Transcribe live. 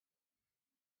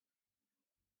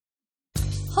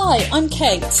Hi, I'm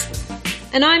Kate.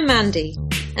 And I'm Mandy.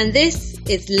 And this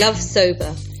is Love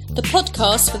Sober, the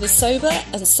podcast for the sober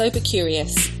and sober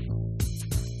curious.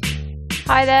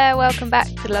 Hi there, welcome back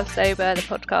to Love Sober, the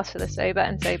podcast for the sober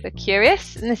and sober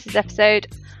curious. And this is episode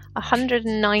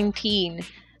 119.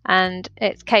 And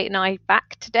it's Kate and I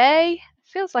back today.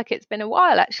 Feels like it's been a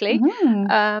while, actually.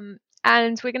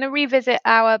 And we're going to revisit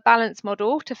our balance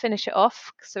model to finish it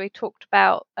off. So we talked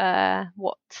about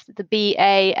what the B,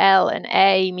 A, L and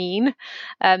A mean.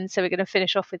 So we're going to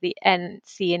finish off with the N,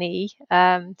 C and E.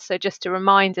 So just a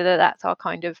reminder that that's our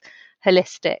kind of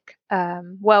holistic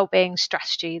well-being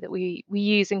strategy that we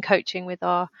use in coaching with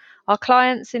our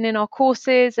clients and in our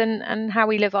courses and how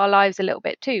we live our lives a little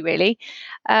bit too, really.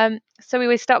 So we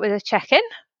always start with a check-in.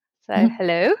 So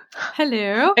hello.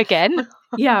 Hello. Again.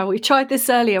 Yeah, we tried this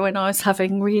earlier when I was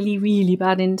having really, really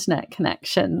bad internet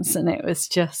connections and it was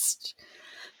just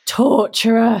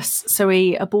torturous. So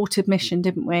we aborted mission,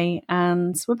 didn't we?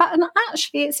 And we're back. And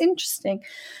actually, it's interesting.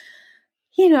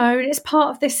 You know, it's part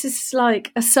of this is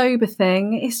like a sober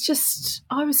thing. It's just,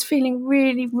 I was feeling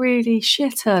really, really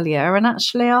shit earlier. And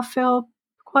actually, I feel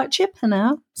quite chipper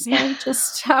now. So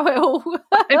just how it all,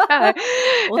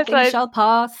 all things like, shall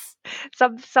pass.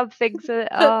 Some things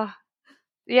are,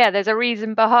 yeah, there's a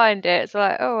reason behind it. It's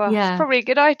like, it's probably a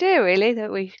good idea, really,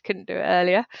 that we couldn't do it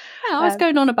earlier. Yeah, I was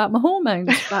going on about my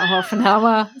hormones for about half an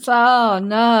hour. So, oh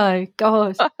no,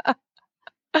 God.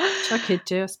 Which I could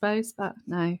do, I suppose, but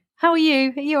no. How are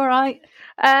you? Are you all right?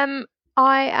 I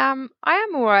am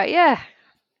all right, yeah.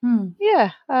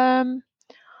 Yeah.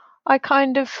 I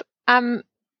kind of am,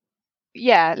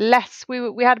 less.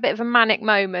 We had a bit of a manic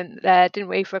moment there, didn't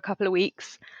we, for a couple of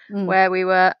weeks where we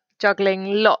were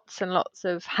juggling lots and lots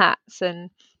of hats and,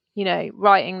 you know,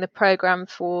 writing the program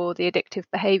for the addictive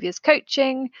behaviours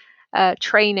coaching,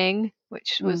 training,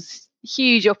 which was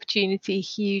huge opportunity,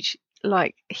 hugely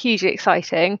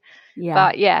exciting.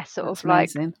 Yeah. But sort of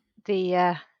amazing. Like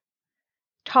the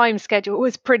time schedule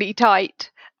was pretty tight.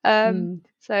 So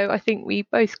I think we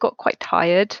both got quite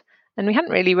tired and we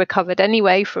hadn't really recovered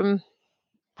anyway from,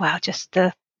 just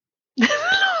the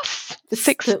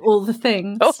all the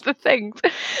things. All the things.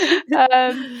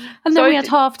 And then we had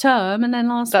half term, and then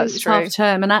last week was half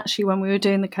term. And actually, when we were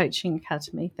doing the coaching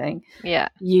academy thing,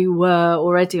 you were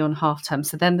already on half term.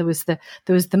 So then there was the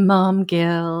mum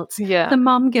guilt, the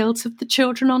mum guilt of the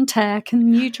children on tech,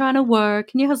 and you trying to work,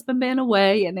 and your husband being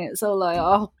away, and it's all like,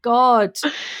 oh God.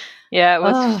 Yeah,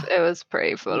 it was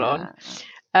pretty full on.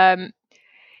 I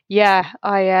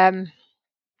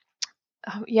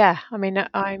mean,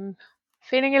 I'm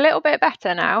feeling a little bit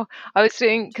better now. I was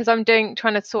trying to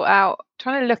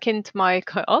look into my,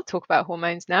 I'll talk about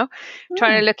hormones now,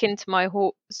 trying to look into my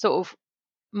sort of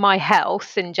my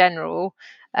health in general,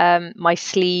 my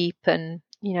sleep and,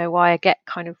 you know, why I get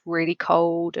kind of really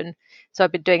cold. And so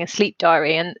I've been doing a sleep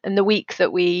diary and the week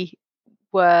that we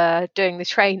were doing the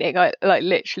training, I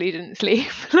literally didn't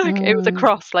sleep. It was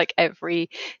across every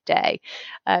day.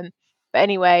 But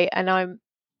anyway, and I'm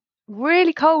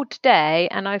really cold today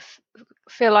and I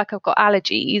feel like I've got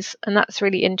allergies, and that's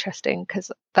really interesting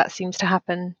because that seems to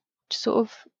happen sort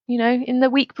of, you know, in the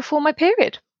week before my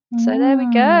period. So there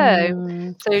we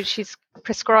go. So she's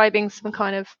prescribing some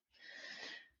kind of,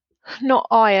 not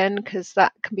iron because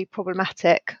that can be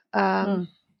problematic, some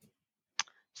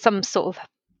sort of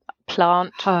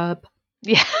plant herb.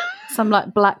 Yeah. Some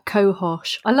like black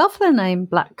cohosh. I love the name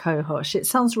black cohosh. It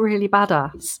sounds really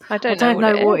badass. I don't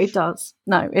know what it does.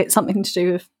 No, it's something to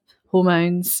do with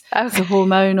hormones. Okay. It's a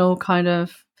hormonal kind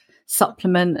of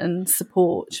supplement and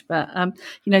support. But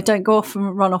you know, don't go off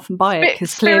and run off and buy it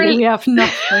because clearly we have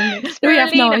nothing. We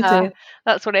have no idea.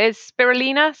 That's what it is.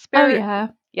 Spirulina. Oh yeah.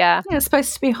 Yeah. It's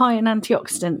supposed to be high in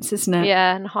antioxidants, isn't it?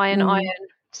 Yeah, and high in iron.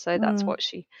 So that's what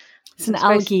she. It's an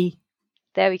algae.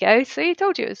 There we go. So you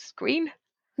told you it was green.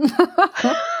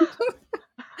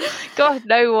 God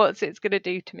knows what it's going to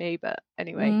do to me, but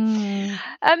anyway.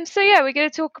 So we're going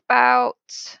to talk about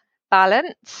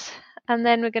balance, and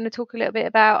then we're going to talk a little bit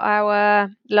about our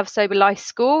Love Sober Life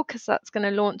School because that's going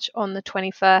to launch on the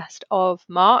 21st of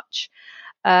March.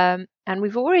 And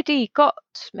we've already got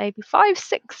maybe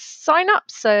 5-6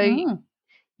 sign-ups, so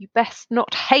you best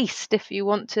not haste if you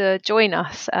want to join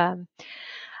us.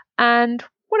 And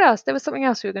what else? There was something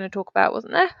else we were going to talk about,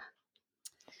 wasn't there?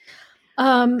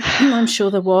 I'm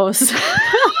sure there was.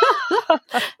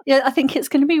 Yeah, I think it's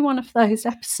going to be one of those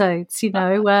episodes, you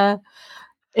know, where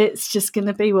it's just going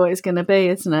to be what it's going to be,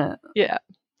 isn't it? Yeah.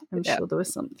 I'm sure there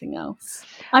was something else.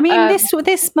 I mean,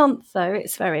 this month, though,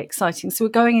 it's very exciting. So we're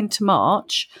going into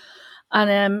March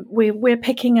and we're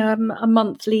picking a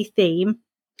monthly theme.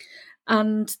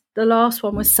 And the last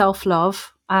one was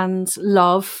self-love. and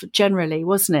love generally,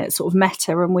 wasn't it? Sort of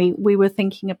meta, and we were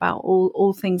thinking about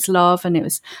all things love, and it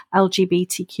was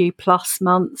LGBTQ plus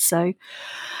month. So,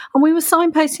 and we were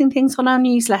signposting things on our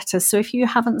newsletter. So if you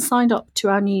haven't signed up to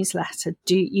our newsletter,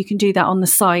 you can do that on the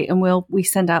site, and we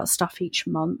send out stuff each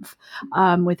month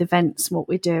with events, what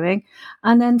we're doing,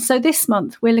 and then so this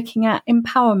month we're looking at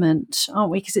empowerment,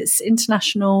 aren't we? Because it's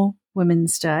International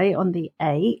Women's Day on the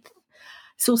 8th.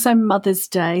 It's also Mother's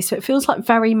Day, so it feels like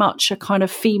very much a kind of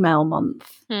female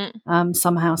month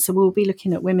somehow. So we'll be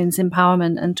looking at women's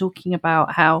empowerment and talking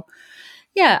about how,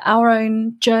 our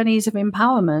own journeys of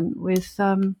empowerment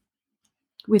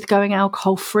with going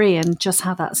alcohol free and just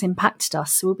how that's impacted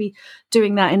us. So we'll be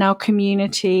doing that in our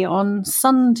community on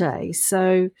Sunday.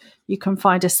 So you can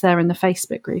find us there in the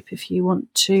Facebook group if you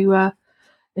want to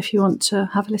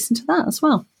have a listen to that as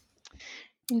well.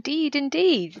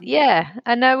 Indeed. Yeah.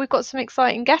 And we've got some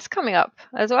exciting guests coming up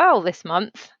as well this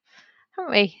month,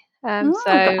 haven't we? We've got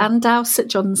Anne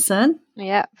Dowsett-Johnson.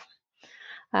 Yep.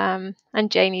 And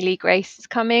Janie Lee Grace is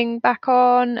coming back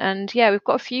on. And we've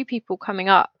got a few people coming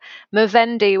up.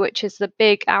 Movendi, which is the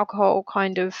big alcohol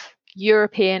kind of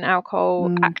European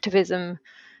alcohol activism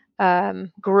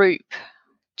group,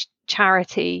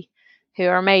 charity, who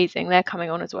are amazing. They're coming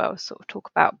on as well, sort of talk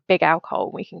about big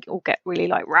alcohol. We can all get really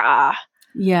like rah.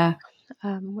 Yeah.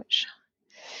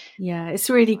 It's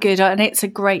really good, and it's a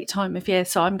great time of year.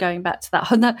 So I'm going back to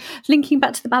that, and that linking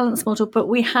back to the balance model. But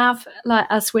we have, like,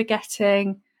 as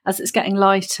it's getting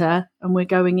lighter and we're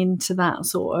going into that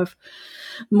sort of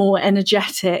more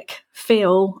energetic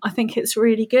feel, I think it's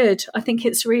really good.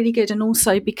 And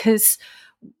also because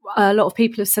a lot of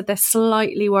people have said they're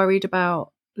slightly worried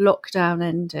about lockdown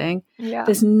ending.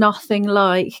 There's nothing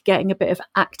like getting a bit of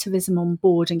activism on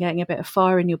board and getting a bit of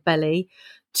fire in your belly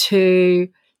to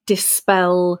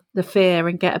dispel the fear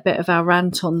and get a bit of our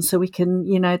rant on, so we can,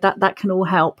 that can all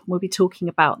help. We'll be talking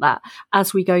about that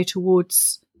as we go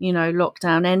towards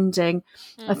lockdown ending.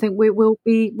 I think we'll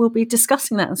be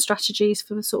discussing that and strategies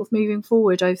for sort of moving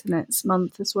forward over the next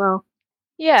month as well.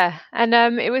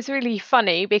 And it was really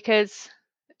funny because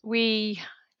we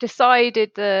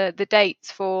decided the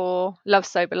dates for Love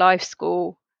Sober Life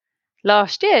School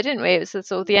last year, didn't we? It was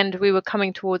sort of the end. We were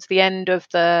coming towards the end of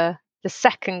the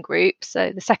second group,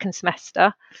 so the second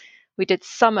semester. We did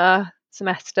summer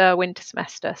semester, winter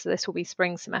semester, so this will be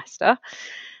spring semester.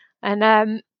 And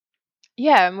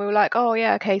and we were like,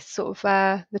 okay, sort of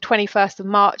the 21st of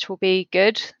March will be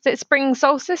good. Is it spring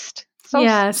solstice? So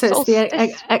it's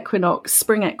the equinox,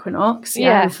 spring equinox.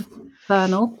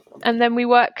 Vernal. And then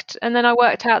I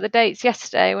worked out the dates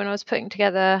yesterday when I was putting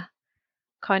together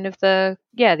kind of the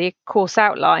course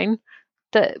outline,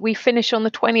 that we finish on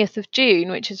the 20th of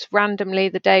June, which is randomly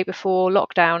the day before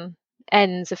lockdown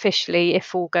ends officially,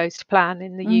 if all goes to plan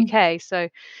in the UK. So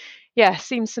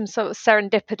seems some sort of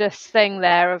serendipitous thing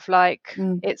there of like,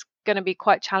 it's going to be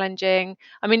quite challenging.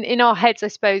 I mean, in our heads, I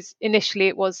suppose initially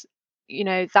it was,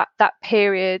 that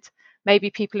period,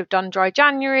 maybe people have done dry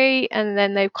January and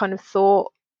then they've kind of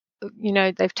thought,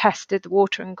 they've tested the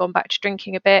water and gone back to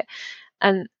drinking a bit.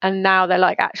 And now they're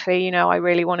like, actually, I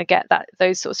really want to get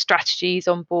those sort of strategies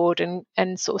on board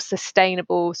and sort of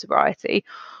sustainable sobriety.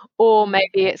 Or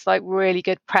maybe it's like really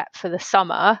good prep for the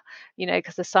summer,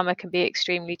 because the summer can be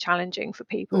extremely challenging for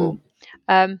people.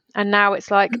 And now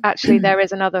it's like, actually, there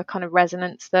is another kind of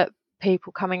resonance that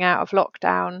people coming out of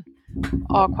lockdown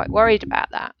are quite worried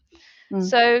about that.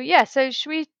 So should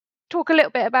we talk a little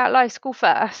bit about Life School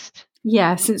first?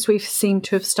 Yeah, since we seem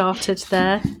to have started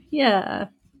there. Yeah.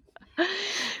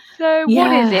 So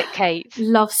what is it, Kate?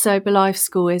 Love Sober Life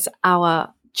School is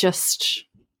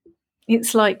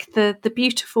it's like the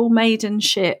beautiful maiden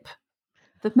ship.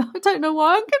 I don't know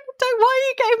why why are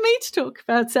you getting me to talk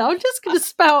about it? I'm just going to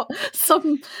spout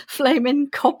some flaming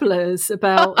cobblers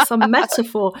about some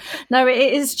metaphor. No,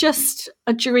 it is just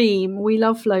a dream. We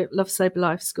love Sober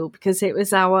Life School because it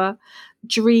was our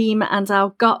dream and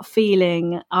our gut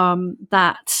feeling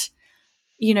that,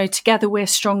 together we're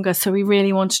stronger. So we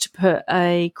really wanted to put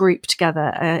a group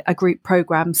together, a group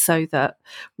program, so that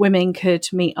women could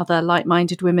meet other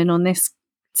like-minded women on this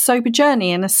sober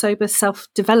journey and a sober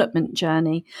self-development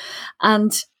journey.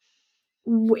 And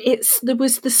there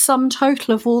was the sum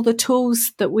total of all the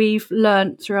tools that we've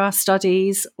learned through our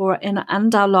studies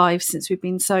and our lives since we've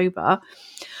been sober,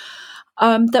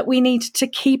 that we needed to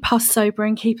keep us sober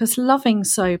and keep us loving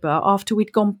sober after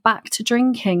we'd gone back to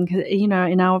drinking, in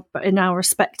our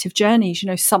respective journeys.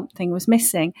 Something was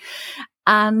missing.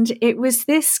 And it was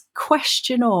this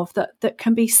question of that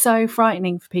can be so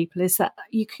frightening for people, is that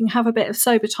you can have a bit of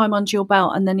sober time under your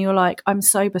belt and then you're like, I'm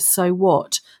sober, so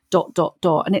what? ...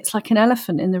 And it's like an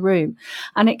elephant in the room.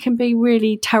 And it can be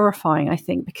really terrifying, I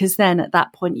think, because then at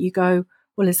that point you go,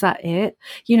 well, is that it?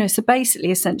 So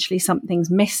basically, essentially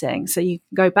something's missing. So you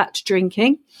can go back to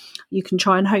drinking, you can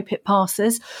try and hope it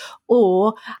passes,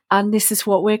 or, and this is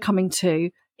what we're coming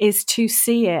to, is to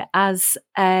see it as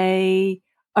a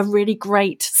really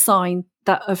great sign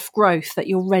that of growth, that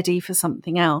you're ready for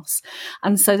something else.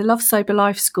 And so the Love Sober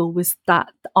Life School was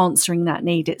that, answering that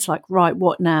need. It's like, right,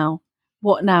 what now?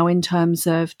 What now in terms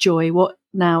of joy? What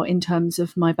now in terms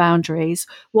of my boundaries?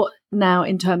 What now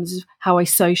in terms of how I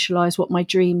socialize, what my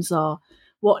dreams are?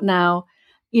 What now,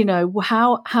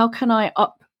 how can I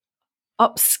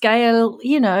upscale,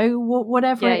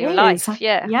 whatever it your is. life,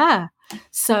 Yeah.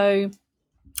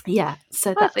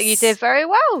 So I think you did very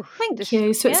well. Thank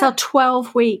you. So it's our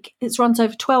 12-week, it runs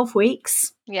over 12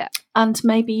 weeks. Yeah. And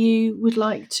maybe you would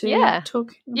like to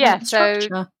talk about the structure.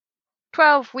 So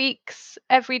 12 weeks,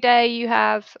 every day you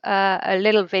have a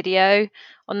little video.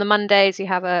 On the Mondays, you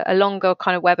have a longer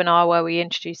kind of webinar where we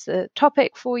introduce the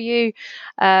topic for you.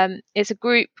 It's a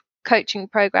group coaching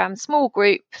program, small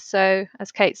group. So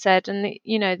as Kate said, and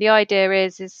the idea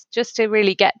is just to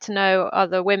really get to know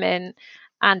other women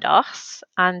and us,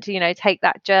 and take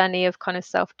that journey of kind of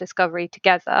self-discovery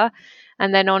together.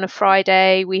 And then on a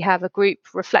Friday we have a group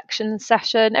reflection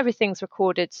session. Everything's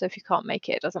recorded, so if you can't make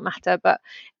it, it doesn't matter, but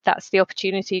that's the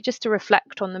opportunity just to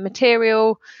reflect on the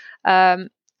material, and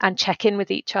check in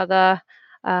with each other.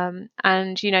 And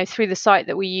through the site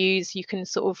that we use, you can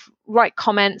sort of write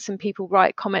comments, and people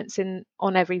write comments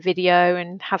on every video,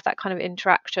 and have that kind of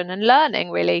interaction and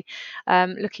learning, really,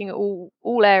 looking at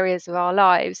all areas of our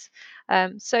lives.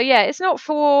 So it's not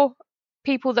for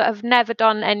people that have never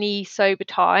done any sober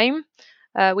time.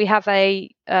 We have a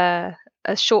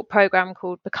short program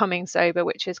called Becoming Sober,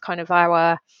 which is kind of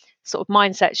our sort of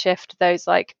mindset shift, those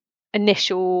like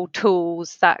initial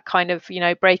tools that kind of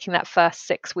breaking that first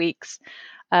 6 weeks.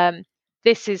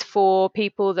 This is for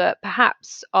people that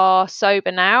perhaps are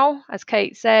sober now, as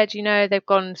Kate said. They've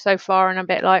gone so far and a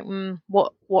bit like,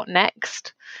 what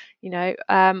next?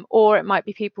 Or it might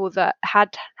be people that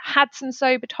had some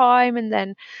sober time and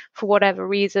then for whatever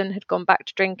reason had gone back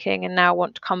to drinking and now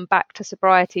want to come back to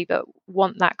sobriety, but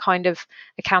want that kind of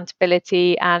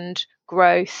accountability and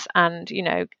growth and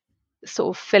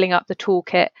sort of filling up the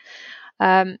toolkit.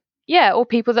 Or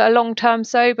people that are long-term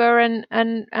sober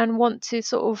and want to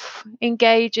sort of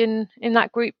engage in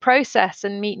that group process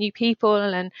and meet new people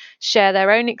and share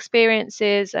their own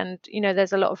experiences. And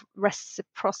there's a lot of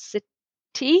reciprocity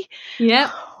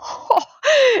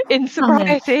in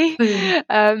sobriety,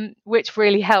 which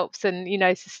really helps and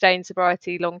sustain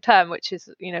sobriety long term, which is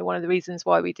one of the reasons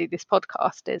why we do this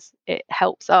podcast, is it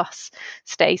helps us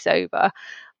stay sober.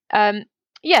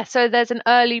 So there's an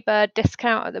early bird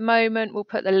discount at the moment. We'll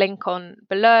put the link on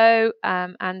below,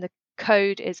 and the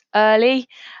code is early,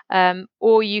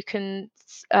 or you can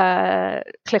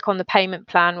click on the payment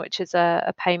plan, which is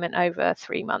a payment over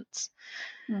 3 months.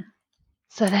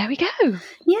 So there we go.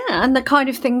 Yeah, and the kind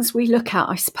of things we look at,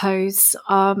 I suppose,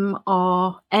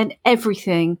 are and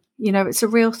everything. It's a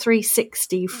real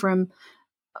 360 from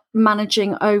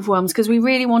managing overwhelms, because we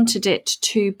really wanted it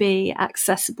to be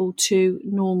accessible to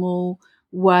normal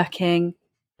working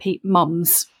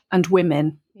mums and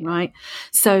women, right?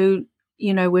 So,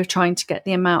 we're trying to get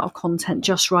the amount of content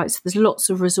just right. So there's lots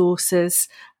of resources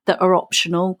that are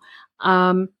optional.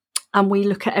 And we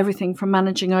look at everything from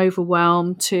managing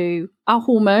overwhelm to our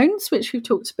hormones, which we've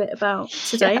talked a bit about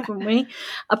today, haven't we?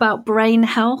 About brain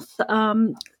health,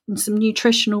 and some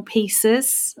nutritional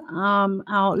pieces,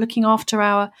 looking after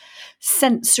our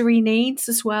sensory needs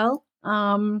as well,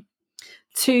 to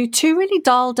really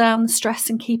dial down the stress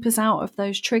and keep us out of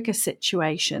those trigger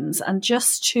situations, and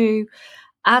just to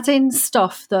add in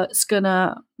stuff that's going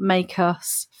to make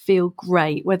us feel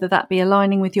great, whether that be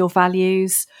aligning with your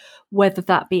values, whether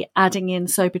that be adding in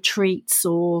sober treats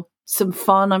or some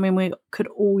fun. I mean, we could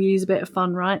all use a bit of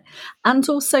fun, right? And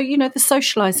also, the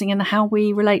socializing and how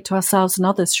we relate to ourselves and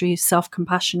others through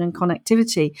self-compassion and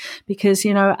connectivity, because,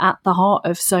 at the heart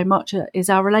of so much is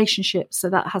our relationships. So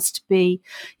that has to be,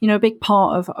 a big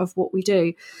part of what we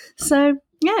do. So,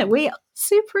 we are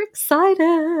super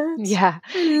excited. Yeah.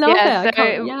 I love it.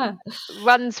 It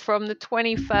runs from the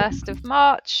 21st of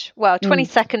March. Well,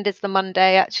 22nd is the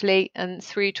Monday, actually, and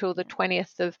through till the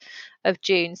 20th of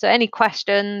June. So any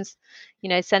questions,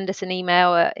 send us an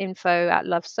email at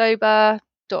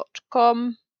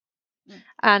info@lovesober.com.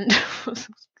 And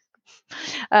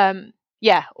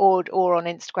or on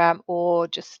Instagram, or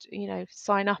just,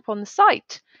 sign up on the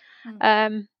site.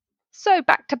 So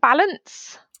back to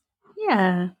balance.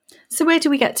 Yeah. So where do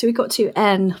we get to? We got to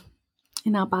N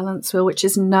in our balance wheel, which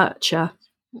is nurture.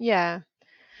 Yeah.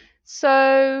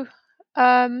 So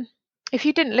if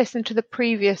you didn't listen to the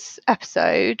previous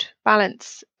episode,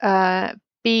 balance,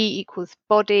 B equals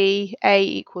body, A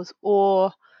equals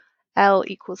ore, L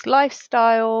equals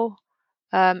lifestyle,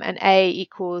 and A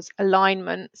equals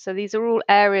alignment. So these are all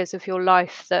areas of your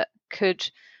life that could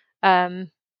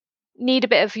need a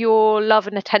bit of your love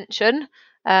and attention.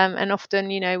 And often,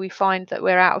 we find that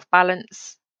we're out of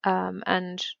balance.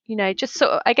 And, just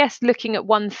sort of, I guess, looking at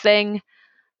one thing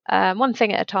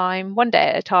at a time, one day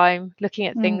at a time, looking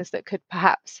at things that could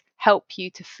perhaps help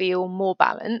you to feel more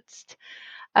balanced.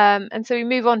 And so we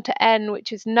move on to N,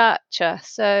 which is nurture.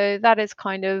 So that is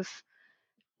kind of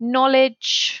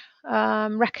knowledge,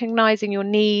 recognizing your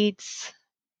needs,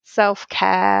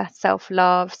 self-care,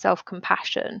 self-love,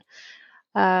 self-compassion.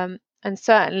 And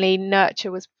certainly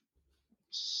nurture was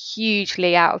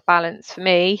hugely out of balance for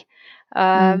me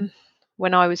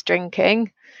when I was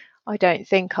drinking. I don't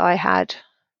think I had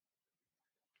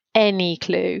any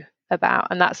clue about,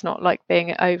 and that's not like being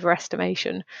an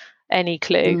overestimation, any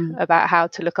clue about how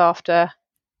to look after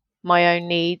my own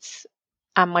needs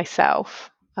and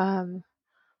myself. I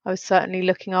was certainly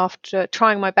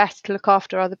trying my best to look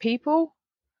after other people.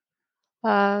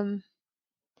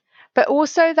 But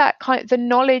also that the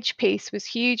knowledge piece was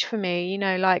huge for me.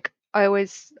 Like I've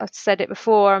said it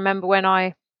before, I remember when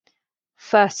I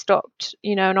first stopped,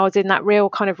 and I was in that real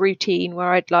kind of routine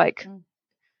where I'd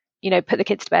put the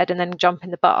kids to bed and then jump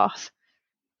in the bath.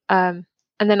 And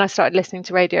then I started listening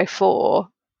to Radio 4,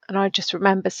 and I just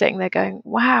remember sitting there going,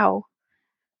 wow,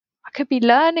 I could be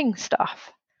learning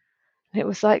stuff. And it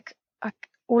was like,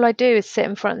 all I do is sit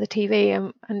in front of the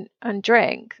TV and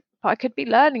drink. But I could be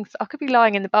learning. I could be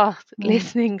lying in the bath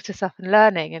listening to stuff and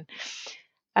learning.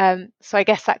 And so I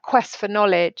guess that quest for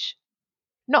knowledge,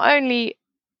 not only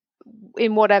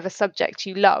in whatever subject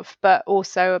you love, but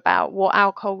also about what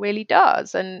alcohol really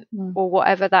does, and or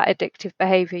whatever that addictive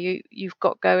behavior you've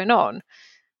got going on.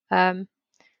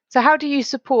 So how do you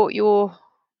support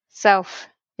yourself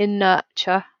in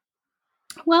nurture?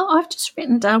 Well, I've just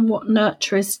written down what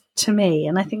nurture is to me,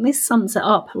 and I think this sums it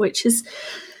up, which is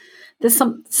there's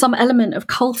some element of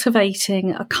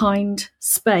cultivating a kind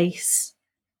space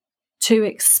to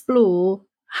explore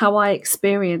how I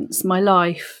experience my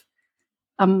life,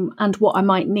 and what I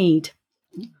might need,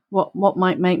 what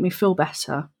might make me feel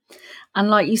better. And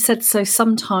like you said, so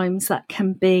sometimes that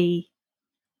can be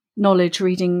knowledge,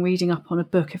 reading up on a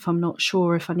book if I'm not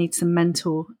sure if I need some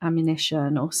mental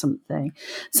ammunition or something.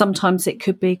 Sometimes it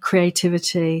could be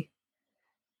creativity.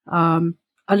 A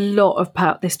lot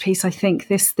about this piece, I think,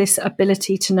 this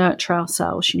ability to nurture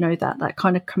ourselves, that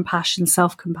kind of compassion,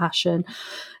 self-compassion,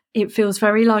 it feels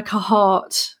very like a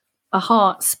heart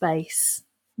space,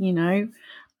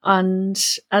 and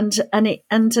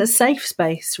a safe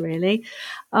space, really.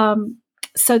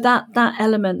 So that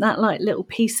element, that like little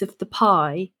piece of the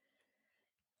pie,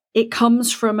 it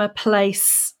comes from a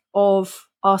place of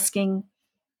asking,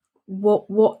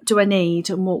 what do I need,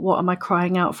 and what am I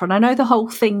crying out for? And I know the whole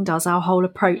thing does, our whole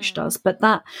approach does, but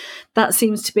that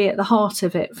seems to be at the heart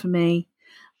of it for me.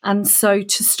 And so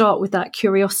to start with that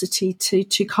curiosity,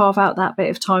 to carve out that bit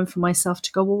of time for myself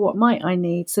to go, well, what might I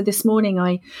need? So this morning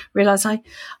I realised I've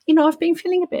been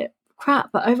feeling a bit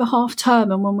crap, but over half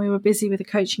term and when we were busy with the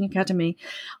coaching academy,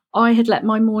 I had let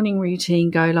my morning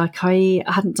routine go. Like I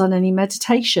hadn't done any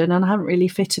meditation and I hadn't really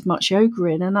fitted much yoga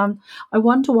in. And I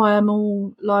wonder why I'm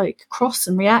all like cross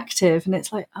and reactive. And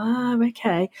it's like,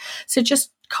 okay. So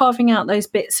just carving out those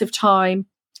bits of time,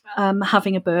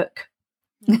 having a book,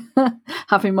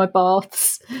 having my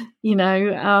baths, and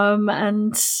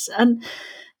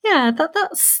yeah,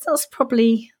 that's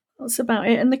probably, that's about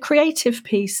it. And the creative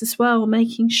piece as well,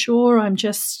 making sure I'm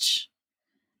just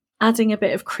adding a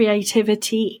bit of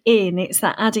creativity in. It's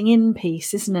that adding in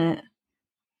piece, isn't it?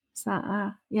 Is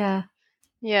that yeah.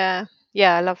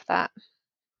 I love that.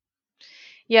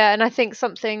 Yeah, and I think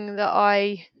something that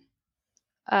I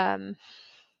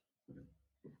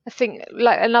think,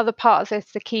 like, another part of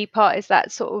this, the key part, is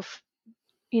that sort of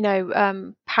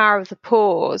power of the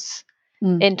pause,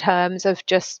 in terms of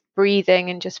just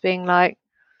breathing and just being like,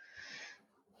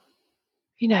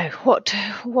 what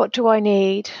do I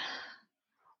need,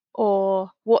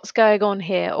 or what's going on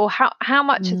here, or how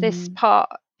much of this part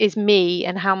is me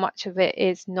and how much of it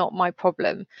is not my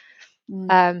problem.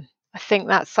 I think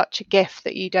that's such a gift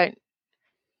that you don't,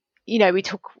 we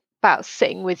talk about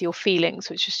sitting with your feelings,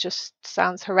 which just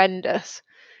sounds horrendous,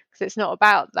 because it's not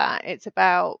about that. It's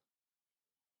about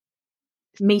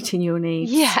meeting your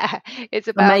needs. Yeah, it's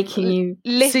And about making you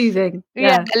soothing.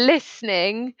 Yeah,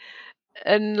 listening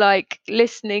and like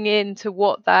listening into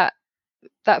what that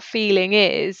feeling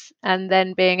is, and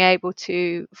then being able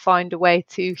to find a way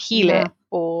to heal it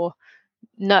or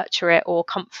nurture it or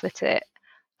comfort it.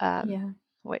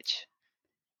 Which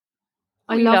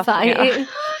I love that.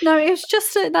 No, it's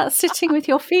just that sitting with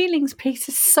your feelings piece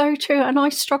is so true. And I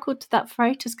struggled with that for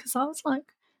ages because I was like,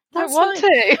 don't want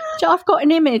to. I've got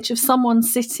an image of someone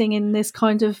sitting in this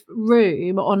kind of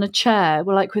room on a chair,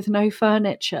 like with no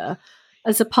furniture,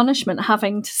 as a punishment,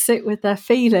 having to sit with their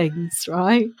feelings,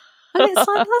 right? And it's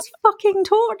like, that's fucking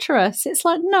torturous. It's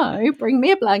like, no, bring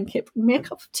me a blanket, bring me a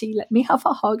cup of tea, let me have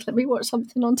a hug, let me watch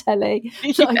something on telly,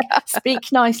 like,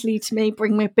 speak nicely to me,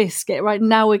 bring me a biscuit. Right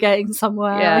now we're getting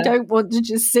somewhere. I don't want to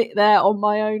just sit there on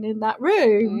my own in that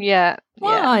room.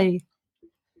 Why?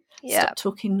 Stop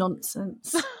talking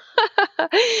nonsense.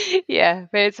 Yeah,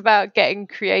 but it's about getting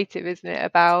creative, isn't it?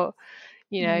 About,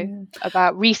 you know,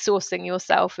 about resourcing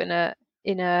yourself in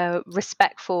a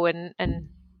respectful and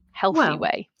healthy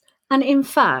way. And in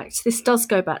fact, this does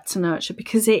go back to nurture,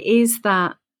 because it is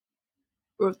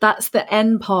that's the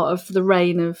end part of the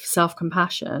reign of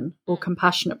self-compassion or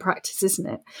compassionate practice, isn't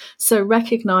it? So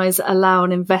recognize, allow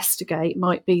and investigate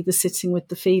might be the sitting with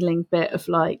the feeling bit of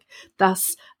like,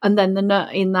 and then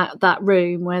in that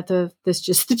room where there's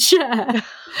just the chair.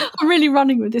 I'm really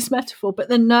running with this metaphor, but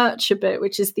the nurture bit,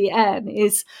 which is the N,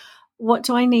 is, what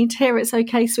do I need here? It's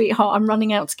okay, sweetheart. I'm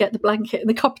running out to get the blanket and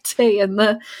the cup of tea and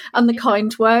the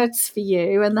kind words for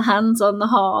you and the hands on the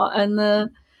heart and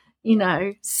the, you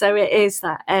know. So it is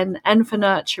that. And for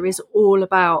nurture is all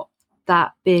about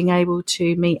that, being able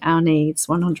to meet our needs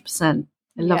 100%.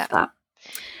 I love that.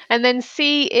 And then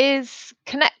C is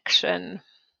connection.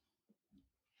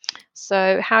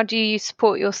 So how do you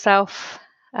support yourself?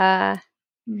 My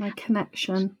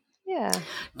connection. Yeah.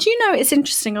 Do you know, it's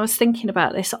interesting, I was thinking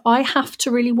about this. I have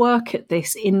to really work at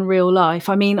this in real life.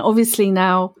 I mean, obviously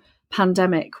now,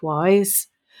 pandemic-wise,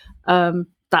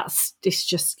 it's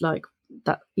just like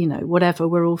that, you know, whatever,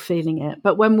 we're all feeling it.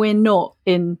 But when we're not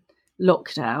in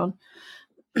lockdown,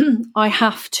 I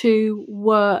have to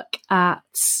work at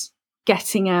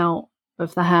getting out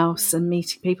of the house and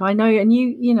meeting people. I know, and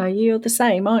you know, you're the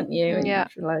same, aren't you? Yeah.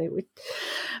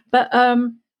 But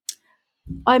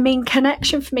I mean,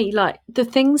 connection for me, like the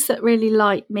things that really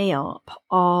light me up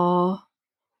are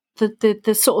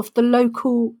the sort of the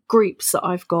local groups that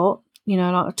I've got. You know,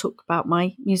 like I talk about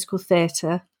my musical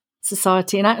theatre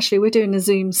society, and actually we're doing a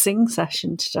Zoom sing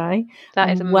session today.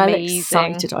 That is amazing. Well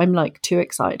excited. I'm like too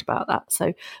excited about that.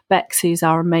 So Bex, who's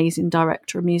our amazing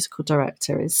director, a musical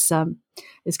director, is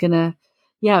going to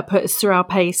put us through our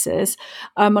paces.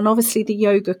 And obviously the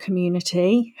yoga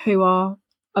community, who are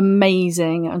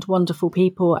amazing and wonderful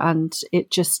people, and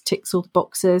it just ticks all the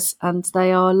boxes, and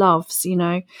they are loves, you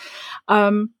know.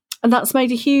 And that's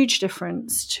made a huge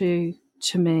difference to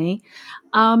me.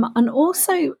 And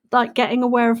also like getting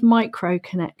aware of micro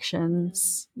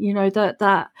connections, you know,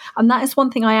 that and that is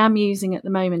one thing I am using at the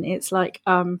moment. It's like,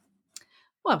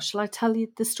 well, shall I tell you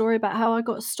the story about how I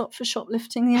got stopped for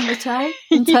shoplifting the other day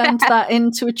and turned that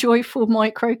into a joyful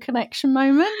micro connection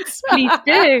moment? Please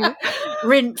do.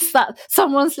 Rinse that.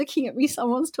 Someone's looking at me,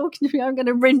 someone's talking to me. I'm going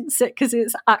to rinse it because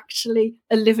it's actually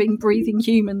a living, breathing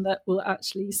human that will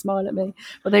actually smile at me.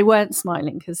 Well, they weren't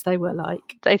smiling because they were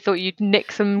like... They thought you'd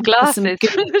nick some glasses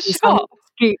from the shop.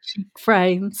 Gucci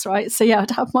frames, right? So yeah,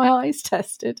 I'd have my eyes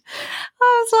tested.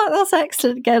 I was like, that's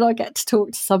excellent. Again, I get to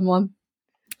talk to someone.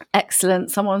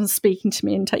 Excellent. Someone's speaking to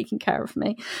me and taking care of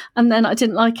me. And then I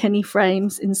didn't like any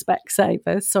frames in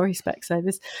Specsavers. Sorry,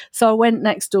 Specsavers. So I went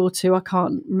next door to, I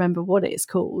can't remember what it's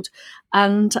called.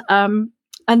 And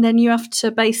then you have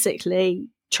to basically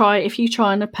if you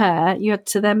try on a pair, you had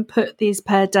to then put these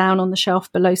pair down on the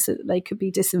shelf below so that they could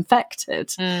be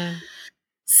disinfected.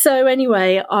 So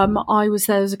anyway, I was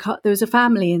there. There was a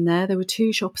family in there. There were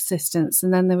 2 shop assistants,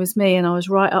 and then there was me, and I was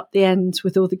right up the end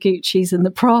with all the Gucci's and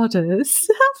the Pradas, having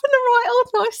a right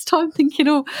old nice time, thinking,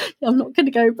 oh, I'm not going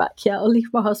to go back yet. I'll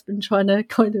leave my husband trying to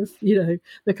kind of, you know,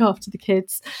 look after the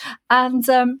kids. And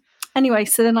anyway,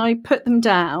 so then I put them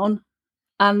down,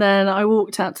 and then I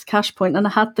walked out to the cash point, and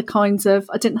I had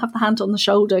I didn't have the hand on the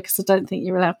shoulder because I don't think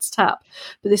you're allowed to tap.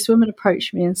 But this woman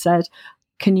approached me and said,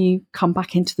 can you come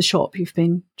back into the shop? You've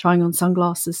been trying on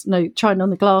trying on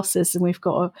the glasses, and we've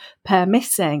got a pair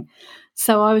missing.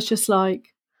 So I was just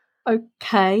like,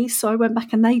 okay. So I went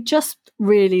back, and they just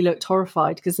really looked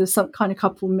horrified because there's some kind of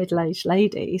couple of middle-aged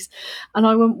ladies. And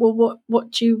I went, well,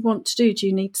 what do you want to do? Do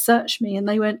you need to search me? And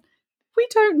they went, we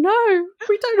don't know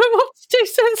what to do.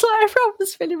 So it's like everyone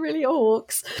was feeling really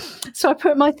orcs. So I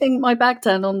put my bag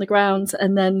down on the ground,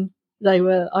 and then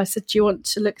I said, do you want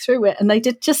to look through it? And they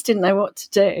just didn't know what to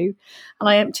do. And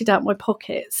I emptied out my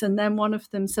pockets, and then one of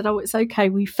them said, oh, it's okay,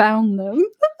 we found them.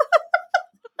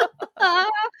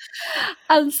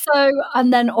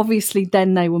 And then obviously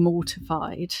then they were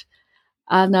mortified.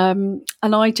 And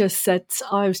I just said,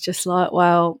 I was just like,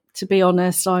 well, to be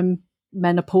honest, I'm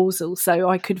menopausal, so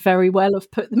I could very well have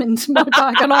put them into my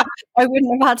bag, and I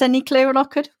wouldn't have had any clue, and I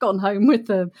could have gone home with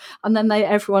them. And then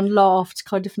everyone laughed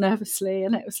kind of nervously,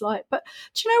 and it was like, but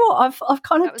do you know what? I've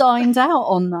kind of dined out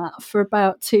on that for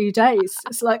about 2 days.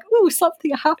 It's like, oh,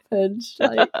 something happened.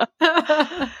 Like,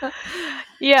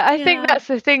 yeah, I think that's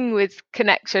the thing with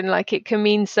connection. Like, it can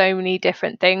mean so many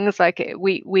different things. Like,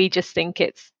 we just think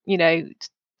it's, you know,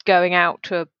 going out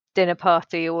to a dinner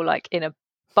party or like in a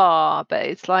bar, but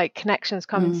it's like connections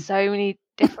come in so many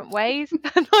different ways.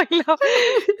 And I love,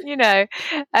 you know,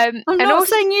 I'm not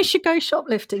saying you should go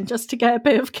shoplifting just to get a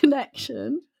bit of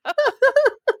connection.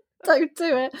 Don't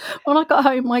do it. When I got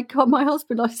home, my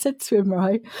husband, I said to him,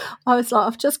 right, I was like,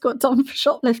 I've just got done for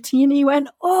shoplifting, and he went,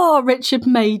 oh, Richard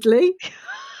Madeley.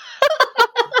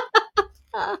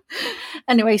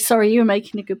 Anyway, sorry, you were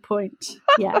making a good point.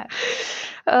 Yeah.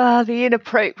 The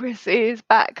inappropriacy is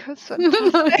back. That's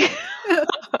fantastic.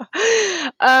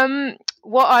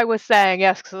 What I was saying,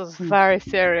 yes, because I was very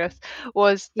serious,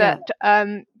 was that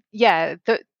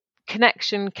the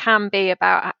connection can be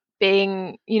about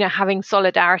being, you know, having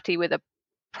solidarity with a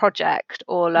project,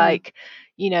 or like,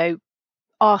 you know,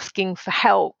 asking for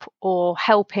help or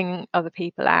helping other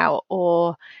people out,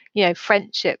 or, you know,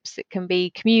 friendships. It can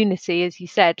be community, as you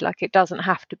said. Like, it doesn't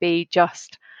have to be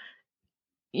just,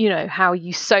 you know, how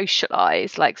you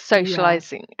socialize. Like,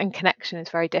 socializing and connection is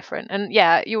very different. And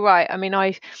yeah, you're right. I mean,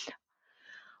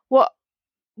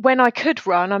 when I could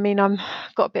run, I mean, I'm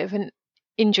got a bit of an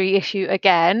injury issue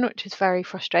again, which is very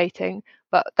frustrating,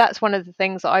 but that's one of the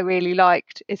things that I really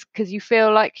liked, is because you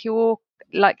feel like you're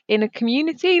like in a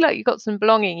community, like you got some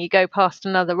belonging. You go past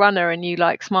another runner and you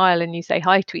like smile and you say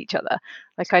hi to each other.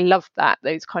 Like, I love that,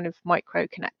 those kind of micro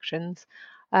connections.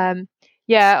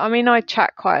 Yeah, I mean, I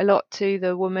chat quite a lot to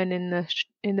the woman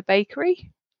in the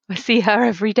bakery. I see her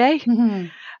every day. Oh,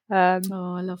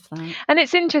 I love that. And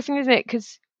it's interesting, isn't it?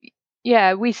 Because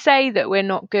yeah, we say that we're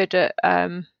not good at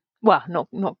well,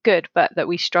 not good, but that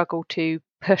we struggle to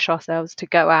push ourselves to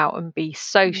go out and be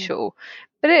social.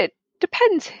 But it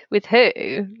depends with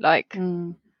who. Like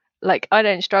I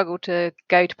don't struggle to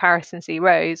go to Paris and see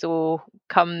Rose, or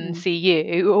come and see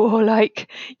you, or like,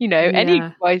 you know, any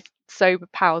of my sober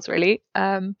pals really.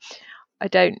 I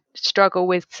don't struggle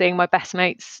with seeing my best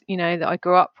mates, you know, that I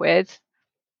grew up with.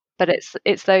 But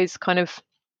it's those kind of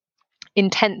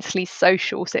intensely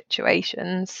social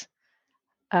situations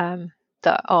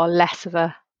that are less of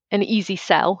an easy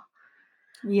sell.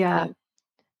 Yeah.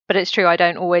 But it's true, I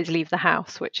don't always leave the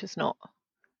house, which is not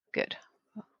good.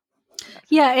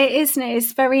 Yeah, it isn't it?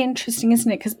 It's very interesting,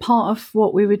 isn't it? Because part of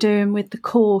what we were doing with the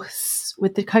course,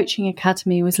 with the coaching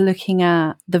academy, was looking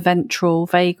at the ventral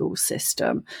vagal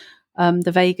system,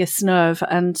 the vagus nerve,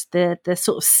 and the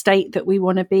sort of state that we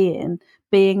want to be in,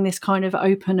 being this kind of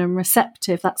open and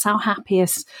receptive. That's our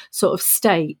happiest sort of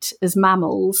state as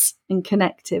mammals and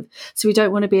connective. So we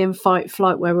don't want to be in fight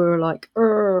flight where we're like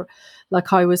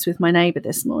I was with my neighbour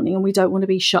this morning, and we don't want to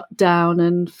be shut down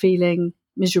and feeling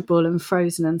miserable and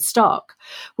frozen and stuck.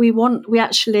 We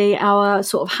actually, our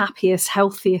sort of happiest,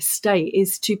 healthiest state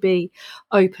is to be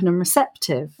open and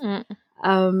receptive.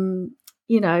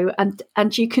 You know,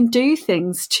 and you can do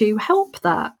things to help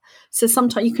that. So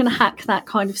sometimes you can hack that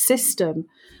kind of system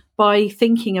by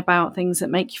thinking about things that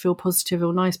make you feel positive,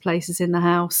 or nice places in the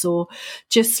house, or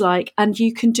just like, and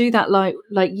you can do that like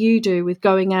you do with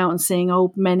going out and seeing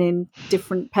old men in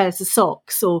different pairs of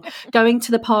socks, or going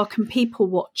to the park and people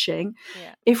watching.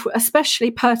 If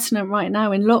especially pertinent right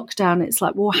now in lockdown, it's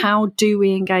like, well, how do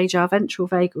we engage our ventral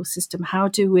vagal system? How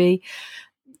do we,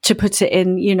 to put it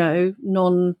in, you know,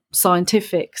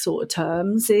 non-scientific sort of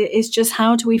terms, it's just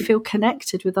how do we feel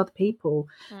connected with other people,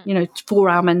 you know, for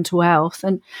our mental health,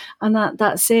 and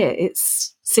that's it.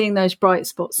 It's seeing those bright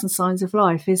spots and signs of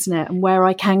life, isn't it? And where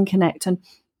I can connect, and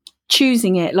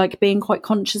choosing it, like being quite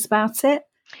conscious about it.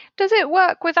 Does it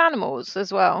work with animals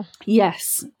as well?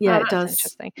 Yes, yeah, it does.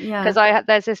 Interesting, because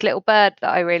there's this little bird that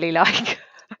I really like.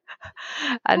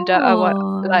 And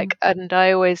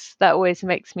I always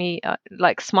makes me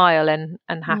like smile and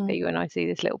happy when I see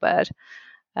this little bird.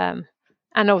 And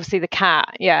obviously the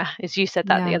cat, as you said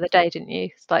that the other day, didn't you?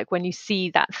 It's like when you see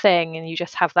that thing and you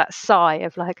just have that sigh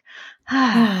of like,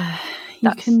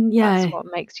 that's what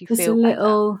makes you feel a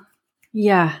little better.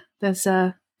 yeah, there's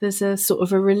a sort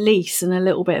of a release and a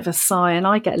little bit of a sigh, and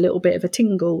I get a little bit of a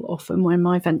tingle often when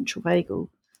my ventral vagal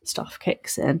stuff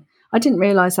kicks in. I didn't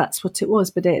realise that's what it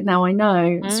was, but now I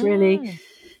know.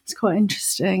 It's quite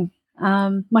interesting.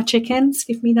 My chickens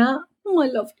give me that. Oh, my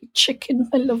lovely chicken,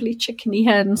 my lovely chickeny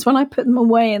hens. When I put them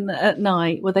away at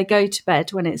night, they go to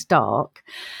bed when it's dark.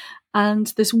 And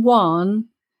there's one,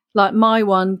 like my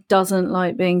one doesn't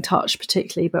like being touched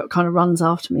particularly, but kind of runs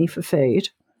after me for food.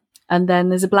 And then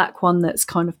there's a black one that's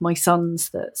kind of my son's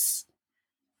that's,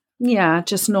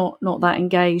 just not that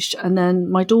engaged. And then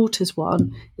my daughter's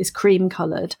one is cream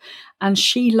coloured and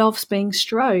she loves being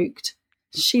stroked.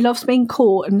 She loves being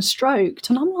caught and stroked.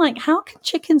 And I'm like, how can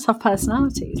chickens have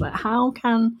personalities? Like, how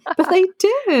can... But they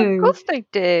do. Of course they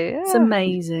do. Yeah. It's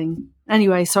amazing.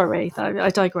 Anyway, sorry, I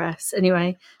digress.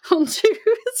 Anyway, on to...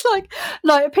 It's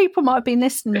like people might have been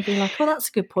listening and be like, oh, that's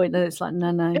a good point. And it's like,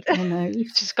 no.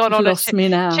 You've just gone on lost me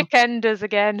now. Chickenders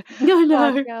again.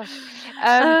 No. Oh, gosh.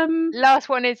 Last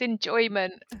one is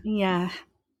enjoyment. Yeah.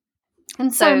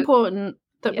 And so important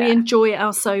that we enjoy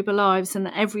our sober lives and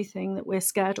everything that we're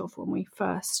scared of when we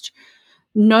first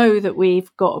know that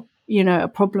we've got, a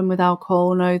problem with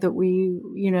alcohol, know that we,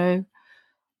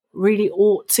 really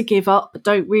ought to give up, but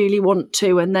don't really want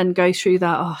to, and then go through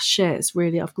that, oh shit,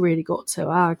 I've really got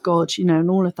to, God, and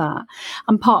all of that.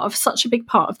 And such a big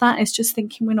part of that is just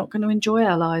thinking we're not going to enjoy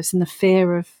our lives and the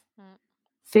fear of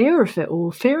it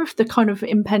all, fear of the kind of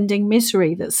impending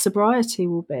misery that sobriety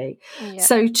will be. Yeah.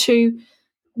 So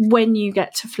when you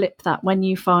get to flip that, when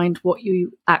you find what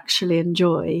you actually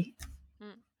enjoy,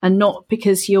 and not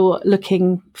because you're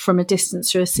looking from a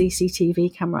distance through a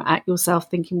CCTV camera at yourself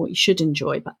thinking what you should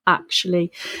enjoy, but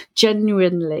actually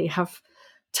genuinely have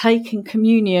taken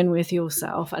communion with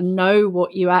yourself and know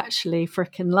what you actually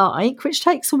frickin' like, which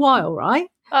takes a while, right?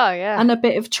 Oh, yeah. And a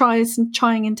bit of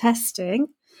trying and testing.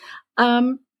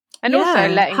 And also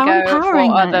letting go of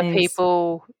what other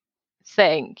people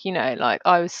think, like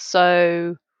I was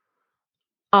so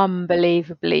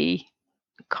unbelievably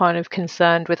kind of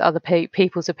concerned with other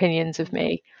people's opinions of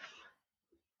me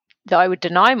that I would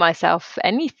deny myself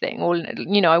anything, or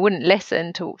I wouldn't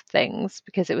listen to things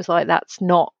because it was like, that's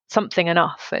not something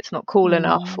enough, it's not cool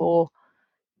enough, or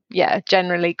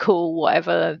generally cool,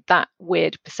 whatever that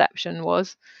weird perception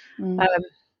was. So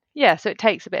it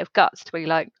takes a bit of guts to be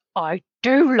like, I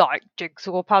do like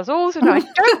jigsaw puzzles and I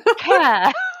don't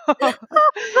care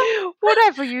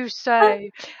whatever you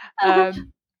say.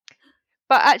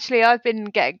 But actually, I've been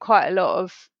getting quite a lot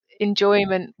of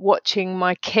enjoyment watching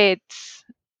my kids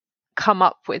come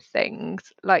up with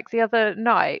things. Like the other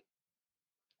night,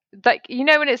 like,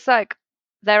 when it's like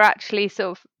they're actually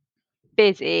sort of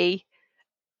busy,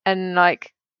 and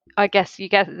like, I guess you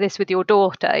get this with your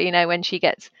daughter, when she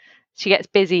gets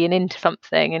busy and into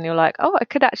something, and you're like, oh, I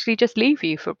could actually just leave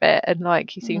you for a bit, and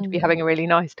like you seem to be having a really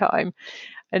nice time.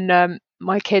 And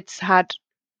my kids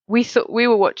we thought we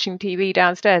were watching TV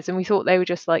downstairs, and we thought they were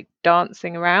just like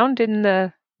dancing around in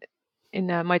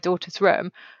my daughter's room.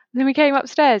 And then we came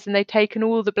upstairs, and they'd taken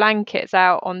all the blankets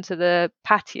out onto the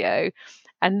patio,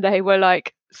 and they were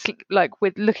like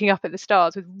with looking up at the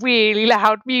stars with really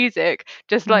loud music,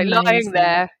 just like lying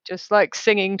there, just like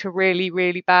singing to really,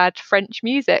 really bad French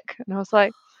music. And I was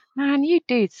like, man, you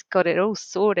dudes got it all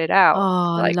sorted out.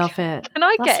 Oh, like, I love it. Can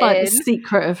I That's get like in? The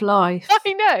secret of life.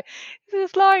 I know.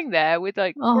 Just lying there with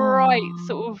like bright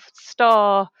sort of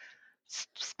star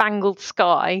spangled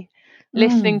sky,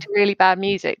 listening to really bad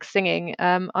music, singing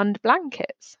under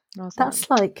blankets. That's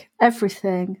like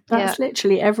everything. That's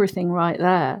literally everything right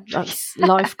there. That's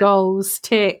life goals,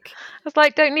 tick. I was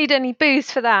like, don't need any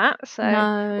booze for that. So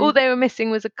all they were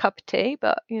missing was a cup of tea.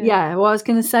 But yeah, well, I was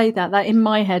going to say that in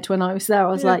my head when I was there,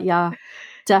 I was like,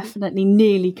 definitely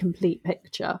nearly complete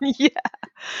picture.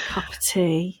 Cup of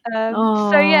tea.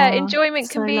 So enjoyment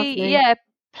can be lovely.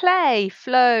 Play,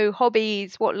 flow,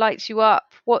 hobbies, what lights you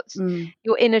up, what's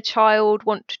your inner child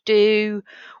want to do,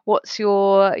 what's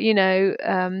your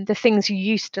the things you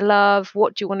used to love,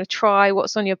 what do you want to try,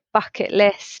 what's on your bucket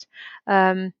list.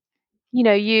 You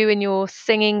and your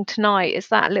singing tonight is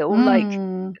that little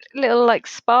like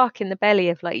spark in the belly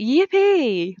of like,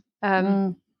 yippee.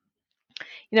 I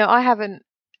haven't,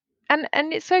 and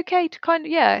it's okay to kind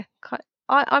of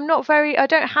I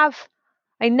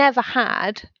never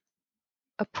had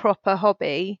a proper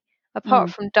hobby apart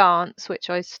from dance, which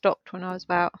I stopped when I was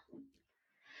about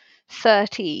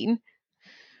 13.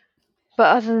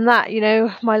 But other than that,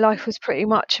 my life was pretty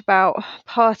much about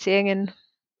partying and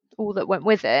all that went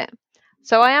with it.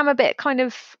 So I am a bit kind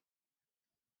of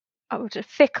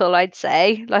fickle, I'd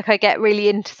say. Like I get really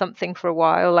into something for a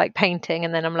while, like painting,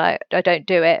 and then I'm like, I don't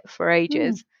do it for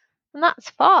ages. and that's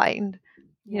fine.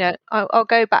 You know, I'll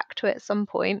go back to it at some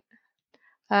point.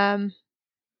 Yeah,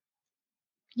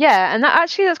 and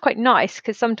that's quite nice,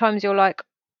 because sometimes you're like,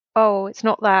 oh, it's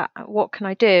not that, what can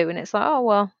I do? And it's like, oh,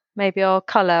 well, maybe I'll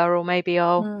colour, or maybe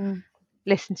I'll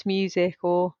listen to music,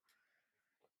 or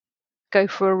go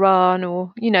for a run,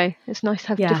 or, you know, it's nice to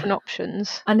have different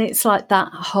options. And it's like that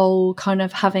whole kind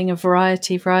of having a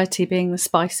variety being the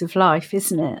spice of life,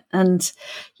 isn't it? And,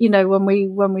 you know, when we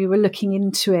were looking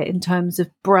into it in terms of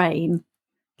brain,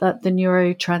 that the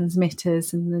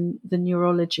neurotransmitters and the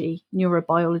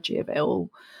neurobiology of it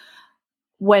all,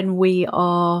 when we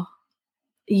are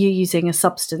using a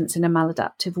substance in a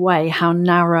maladaptive way, how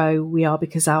narrow we are,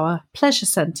 because our pleasure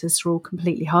centers are all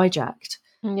completely hijacked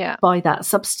by that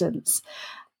substance.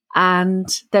 And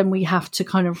then we have to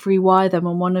kind of rewire them.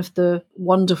 And one of the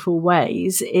wonderful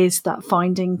ways is that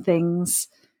finding things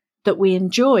that we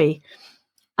enjoy.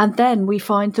 And then we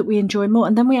find that we enjoy more.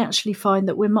 And then we actually find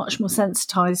that we're much more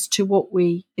sensitized to what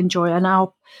we enjoy. And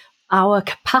our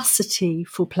capacity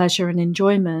for pleasure and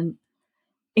enjoyment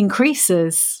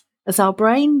increases as our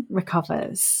brain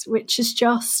recovers, which is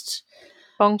just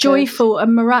bonkers, joyful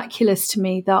and miraculous to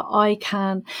me, that I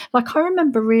can, like, I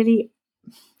remember really,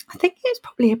 I think it was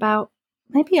probably about,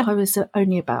 maybe I was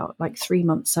only about like 3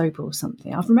 months sober or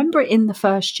something. I remember it in the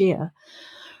first year,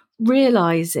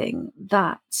 realizing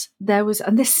that there was,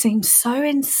 and this seems so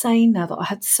insane now, that I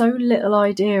had so little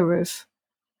idea of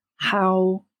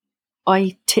how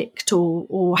I ticked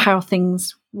or how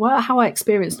things were, how I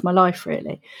experienced my life,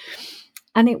 really.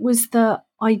 And it was that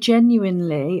I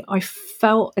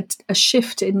felt a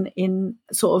shift in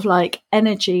sort of like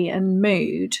energy and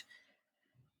mood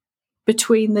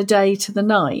between the day to the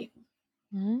night.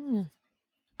 And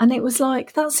it was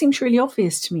like, that seems really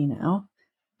obvious to me now.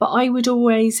 But I would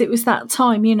always, it was that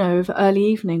time, you know, of early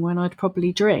evening when I'd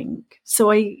probably drink.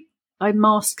 So I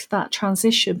masked that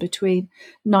transition between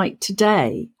night to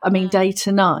day, day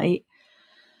to night.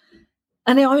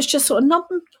 And I was just sort of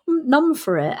numb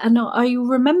for it. And I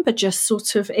remember just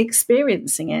sort of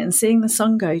experiencing it and seeing the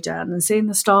sun go down and seeing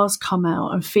the stars come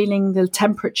out and feeling the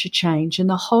temperature change and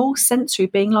the whole sensory,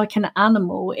 being like an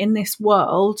animal in this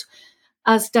world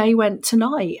as day went to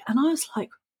night. And I was like,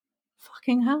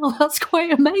 fucking hell, that's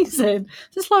quite amazing.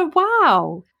 Just like,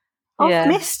 wow, I've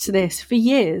missed this for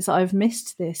years. I've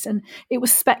missed this. And it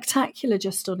was spectacular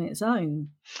just on its own.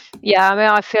 Yeah, I mean,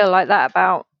 I feel like that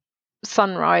about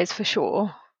sunrise for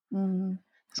sure.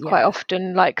 It's quite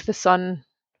often like the sun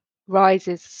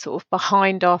rises sort of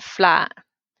behind our flat,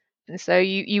 and so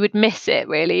you would miss it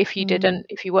really if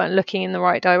you weren't looking in the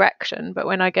right direction. But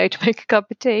when I go to make a cup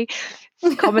of tea,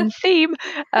 it's a common theme.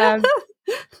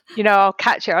 You know, I'll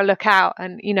catch it, I'll look out,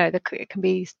 and you know, it can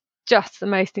be just the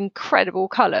most incredible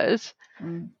colours.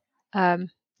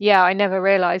 I never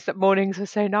realised that mornings were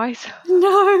so nice.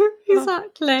 No,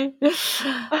 exactly.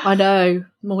 I know,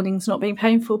 mornings not being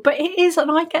painful, but it is, and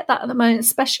I get that at the moment,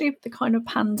 especially with the kind of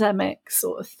pandemic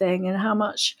sort of thing and how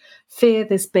much fear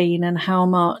there's been and how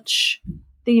much,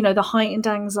 you know, the heightened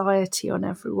anxiety on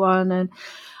everyone. And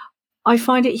I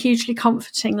find it hugely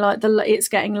comforting, like it's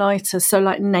getting lighter. So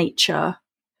like nature,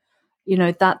 you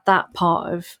know, that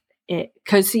part of it,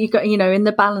 because you got, you know, in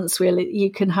the balance wheel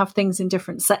you can have things in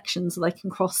different sections, they can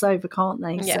cross over, can't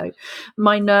they? So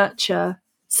my nurture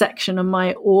section and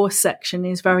my awe section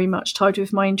is very much tied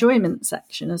with my enjoyment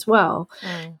section as well.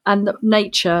 And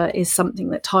nature is something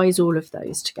that ties all of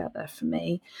those together for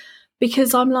me,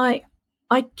 because I'm like,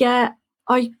 I get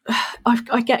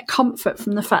comfort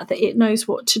from the fact that it knows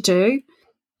what to do.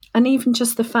 And even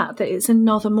just the fact that it's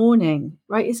another morning,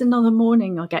 right? It's another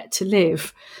morning I get to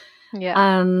live.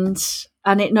 And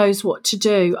it knows what to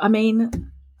do. I mean,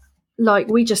 like,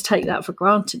 we just take that for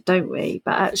granted, don't we?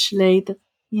 But actually,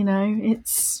 you know,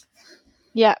 it's...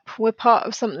 we're part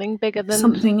of something bigger than...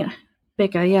 Something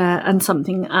bigger, and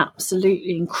something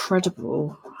absolutely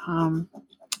incredible.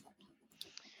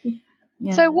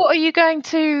 So what are you going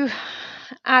to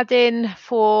add in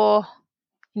for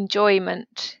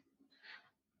enjoyment?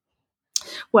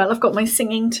 Well, I've got my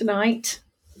singing tonight.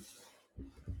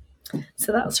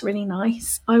 So that's really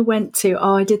nice. I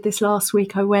did this last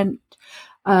week. I went,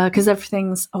 because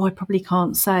everything's, I probably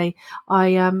can't say.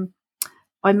 I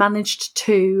managed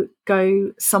to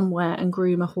go somewhere and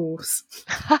groom a horse.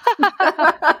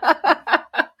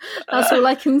 That's all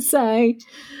I can say.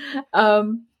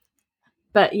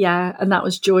 But yeah, and that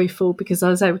was joyful because I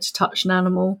was able to touch an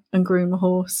animal and groom a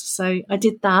horse. So I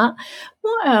did that.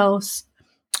 What else?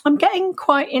 I'm getting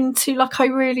quite into, like, I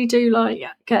really do like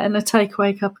getting a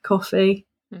takeaway cup of coffee.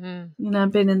 You know,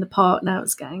 I've been in the park now.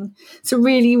 It's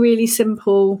really, really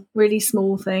simple, really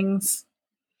small things.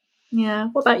 Yeah.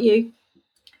 What about you?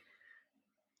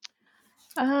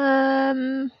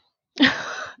 Um,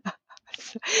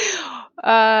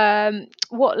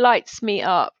 what lights me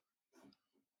up?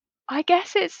 I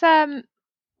guess it's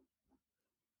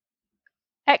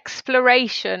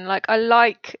exploration. Like I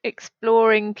like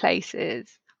exploring places,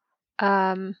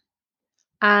 and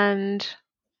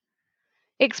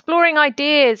exploring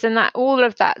ideas and that all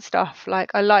of that stuff.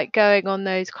 Like I like going on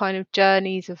those kind of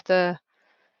journeys of the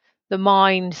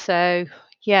mind. So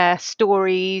yeah,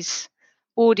 stories,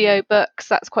 audio books,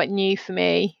 that's quite new for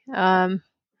me.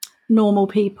 Normal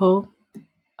People.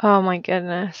 Oh my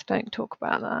goodness, don't talk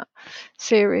about that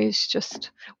series. Just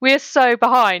we're so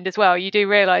behind as well. You do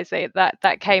realise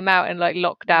that came out in like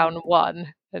lockdown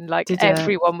 1 and like Did it?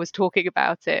 everyone was talking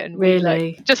about it, and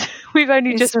Really? we've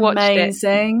only just watched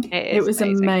amazing. it. It was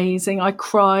amazing. I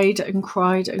cried and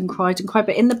cried and cried and cried,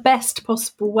 but in the best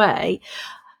possible way.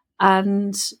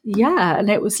 And yeah, and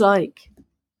it was like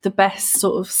the best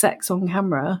sort of sex on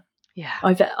camera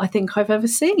I think I've ever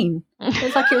seen.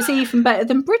 It's like it was even better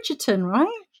than Bridgerton, right?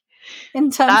 In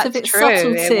terms of its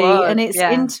subtlety and its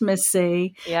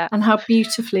intimacy and how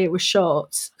beautifully it was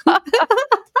shot.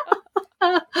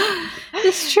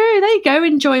 It's true. There you go.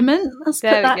 Enjoyment. Let's put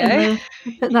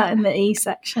that in the E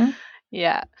section.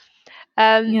 Yeah.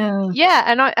 And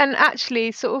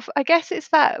actually sort of I guess it's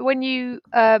that when you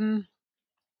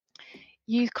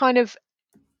you kind of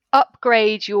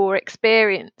upgrade your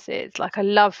experiences. Like I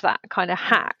love that kind of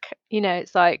hack.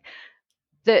 It's like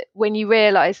that when you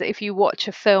realize that if you watch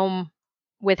a film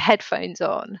with headphones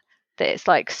on, that it's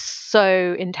like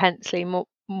so intensely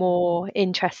more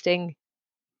interesting,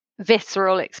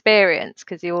 visceral experience,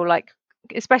 because you're like,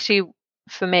 especially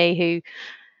for me who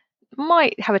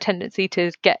might have a tendency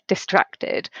to get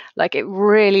distracted, like it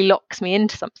really locks me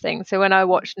into something. So when I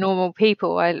watched Normal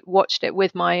People, I watched it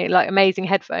with my like amazing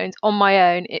headphones on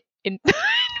my own in bed.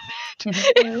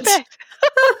 You've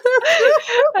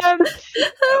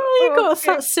got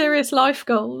such serious life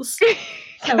goals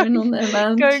going on there,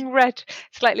 man. Going red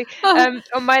slightly on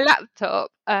my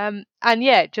laptop, and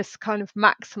just kind of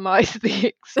maximise the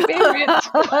experience.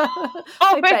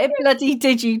 I bet it bloody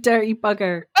did, you dirty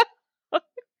bugger.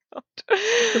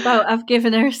 It's about I've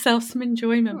given herself some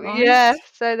enjoyment, right? Yeah,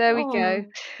 so there we go.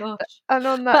 Gosh. And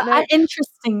on that note,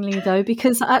 interestingly though,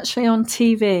 because actually on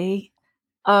TV,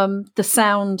 the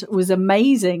sound was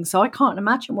amazing, so I can't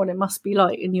imagine what it must be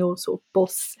like in your sort of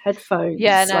Boss headphones.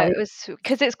 Yeah, no, it was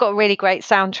because it's got a really great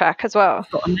soundtrack as well.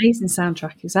 It's got an amazing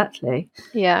soundtrack, exactly.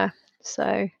 Yeah,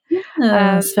 so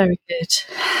it's very good.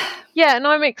 Yeah, and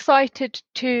I'm excited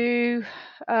to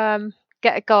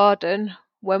get a garden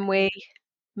when we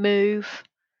move.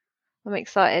 I'm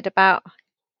excited about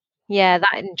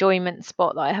that enjoyment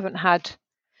spot that I haven't had,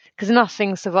 because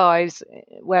nothing survives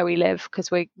where we live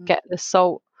because we get the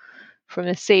salt from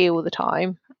the sea all the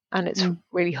time and it's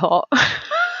really hot. I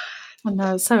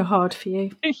know, it's so hard for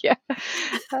you. Yeah.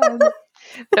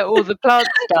 That all the plants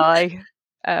die.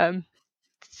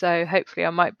 So hopefully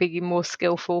I might be a more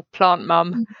skillful plant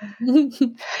mum in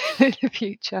the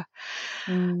future.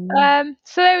 So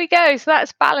there we go. So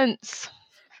that's balance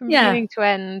from beginning to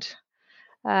end.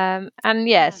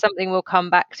 Something we'll come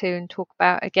back to and talk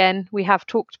about again. We have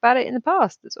talked about it in the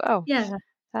past as well. Yeah.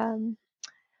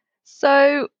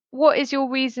 So what is your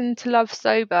reason to love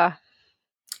sober?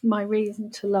 My reason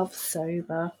to love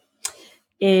sober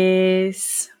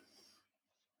is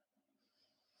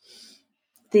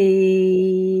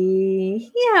I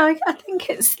think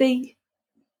it's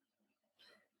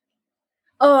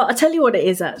I'll tell you what it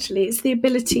is actually. It's the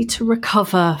ability to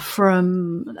recover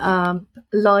from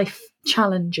life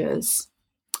challenges,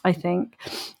 I think.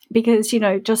 Because,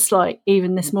 just like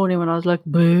even this morning when I was like,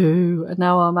 boo, and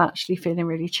now I'm actually feeling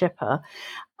really chipper.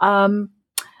 And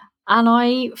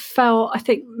I felt, I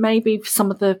think maybe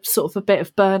some of the sort of a bit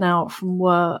of burnout from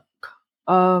work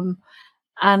and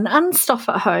stuff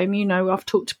at home. I've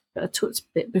talked a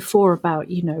bit before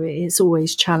about, it is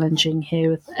always challenging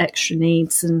here with extra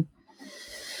needs and,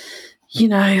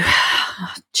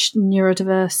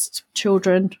 neurodiverse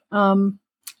children, and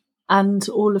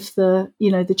all of the,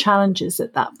 the challenges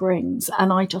that brings.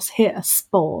 And I just hit a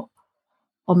spot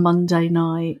on Monday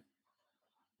night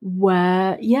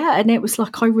where, and it was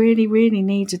like I really, really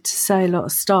needed to say a lot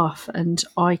of stuff. And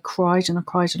I cried and I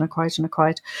cried and I cried and I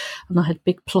cried. And I had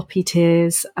big ploppy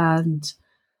tears and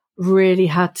really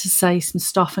had to say some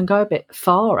stuff and go a bit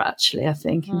far, actually, I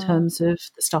think, in terms of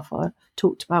the stuff I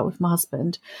talked about with my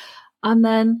husband. And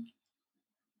then,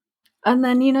 the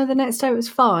next day it was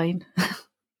fine.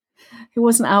 It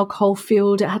wasn't alcohol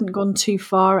fueled. It hadn't gone too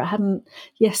far. It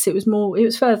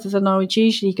was further than I would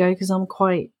usually go because I'm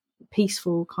quite a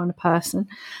peaceful kind of person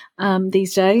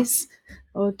these days.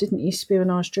 Or didn't used to be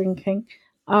when I was drinking.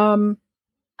 And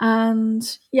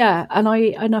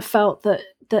I felt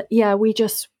that we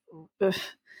just,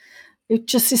 it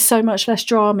just is so much less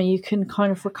drama. You can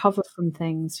kind of recover from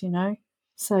things,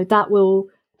 so that will.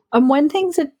 And when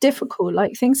things are difficult,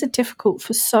 like things are difficult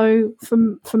for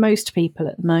most people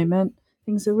at the moment,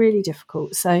 things are really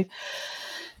difficult. So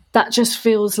that just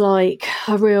feels like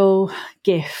a real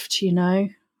gift, Yeah.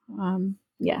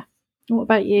 What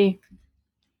about you?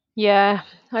 Yeah,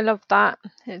 I love that.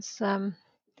 It's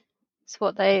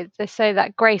what they say,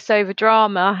 that grace over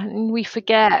drama, and we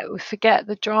forget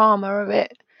the drama of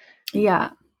it.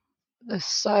 Yeah. There's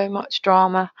so much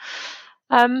drama.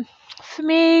 For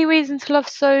me, reason to love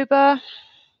sober.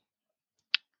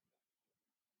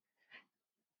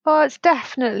 Well, it's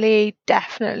definitely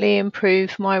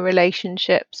improved my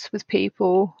relationships with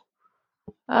people.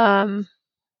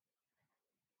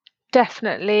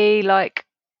 Definitely, like,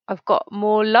 I've got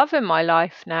more love in my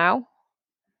life now.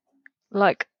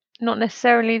 Like, not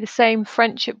necessarily the same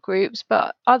friendship groups,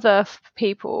 but other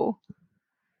people,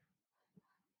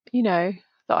 that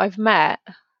I've met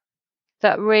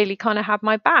that really kind of have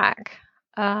my back.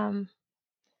 And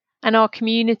our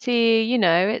community,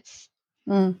 it's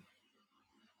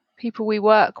people we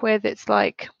work with. It's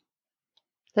like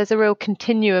there's a real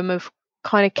continuum of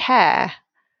kind of care,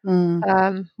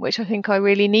 which I think I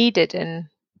really needed in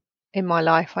my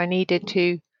life. I needed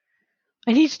to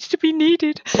be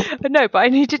needed. No, but I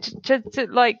needed to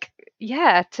like,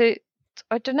 I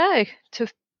don't know, to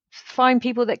find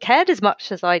people that cared as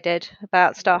much as I did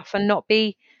about stuff and not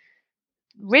be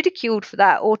ridiculed for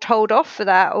that or told off for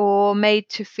that or made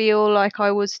to feel like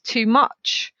I was too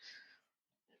much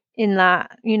in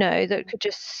that, that could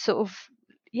just sort of,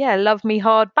 love me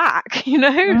hard back,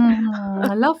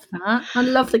 I love that. I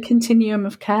love the continuum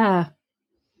of care.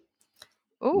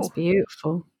 Oh, it's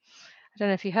beautiful. I don't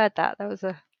know if you heard that. That was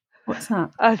what's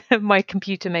that? My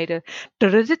computer made a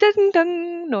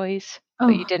ding noise, but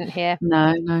you didn't hear.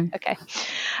 No. Okay.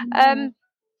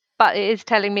 But it is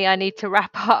telling me I need to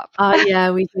wrap up.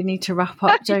 Yeah, we do need to wrap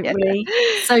up, don't we?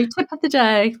 So tip of the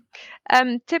day.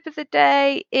 Tip of the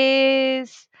day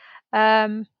is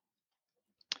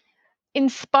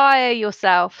inspire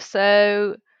yourself.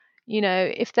 So,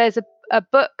 if there's a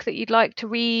book that you'd like to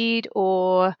read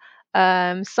or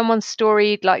someone's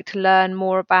story you'd like to learn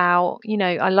more about,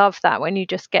 I love that when you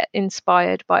just get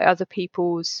inspired by other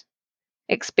people's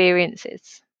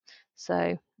experiences.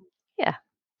 So, yeah.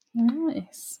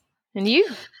 Nice. And you?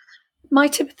 My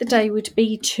tip of the day would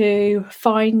be to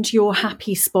find your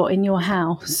happy spot in your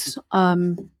house.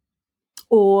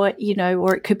 Or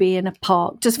it could be in a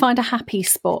park. Just find a happy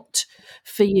spot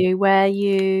for you where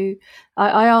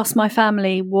I asked my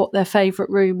family what their favourite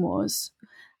room was.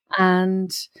 And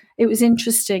it was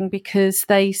interesting because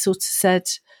they sort of said,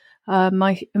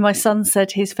 my son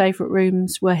said his favourite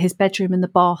rooms were his bedroom and the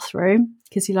bathroom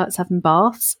because he likes having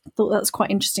baths. I thought that was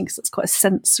quite interesting because that's quite a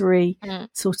sensory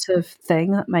sort of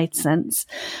thing. That made sense.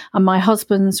 And my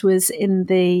husband's was in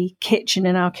the kitchen,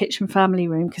 in our kitchen family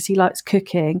room, because he likes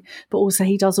cooking, but also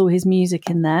he does all his music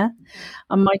in there.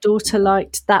 And my daughter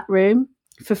liked that room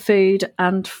for food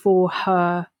and for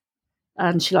her,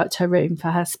 and she liked her room for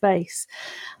her space.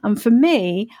 And for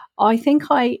me, I think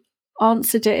I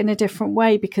answered it in a different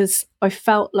way because I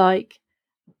felt like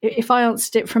if I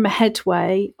answered it from a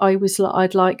headway,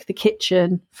 I'd like the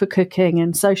kitchen for cooking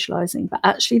and socialising. But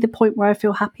actually the point where I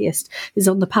feel happiest is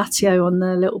on the patio, on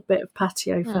the little bit of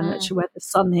patio furniture where the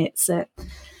sun hits it.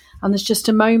 And there's just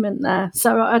a moment there.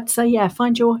 So I'd say,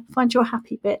 find your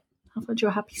happy bit. Find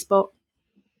your happy spot.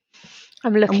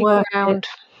 I'm looking around.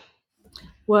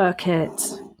 Work it.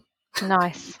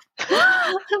 Nice.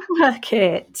 Work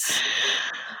it.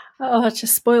 Oh, I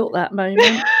just spoilt that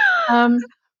moment.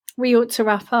 We ought to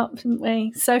wrap up, didn't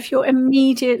we? So if you're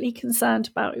immediately concerned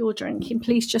about your drinking,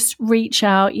 please just reach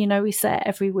out. We say it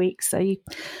every week. So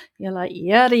you're like,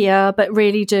 yeah, but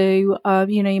really do.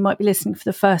 You might be listening for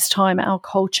the first time.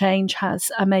 Alcohol Change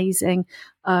has amazing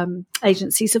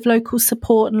agencies of local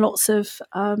support and lots of,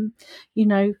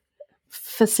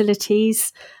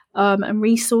 facilities and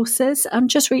resources.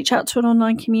 Just reach out to an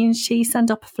online community,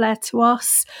 send up a flare to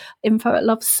us,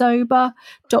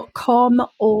 info@lovesober.com,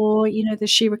 or there's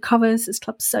She Recovers, there's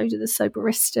Club Soda, there's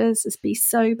Soberistas, there's Be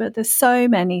Sober, there's so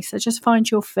many. So just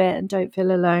find your fit and don't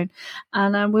feel alone,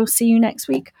 and we'll see you next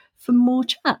week for more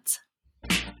chat.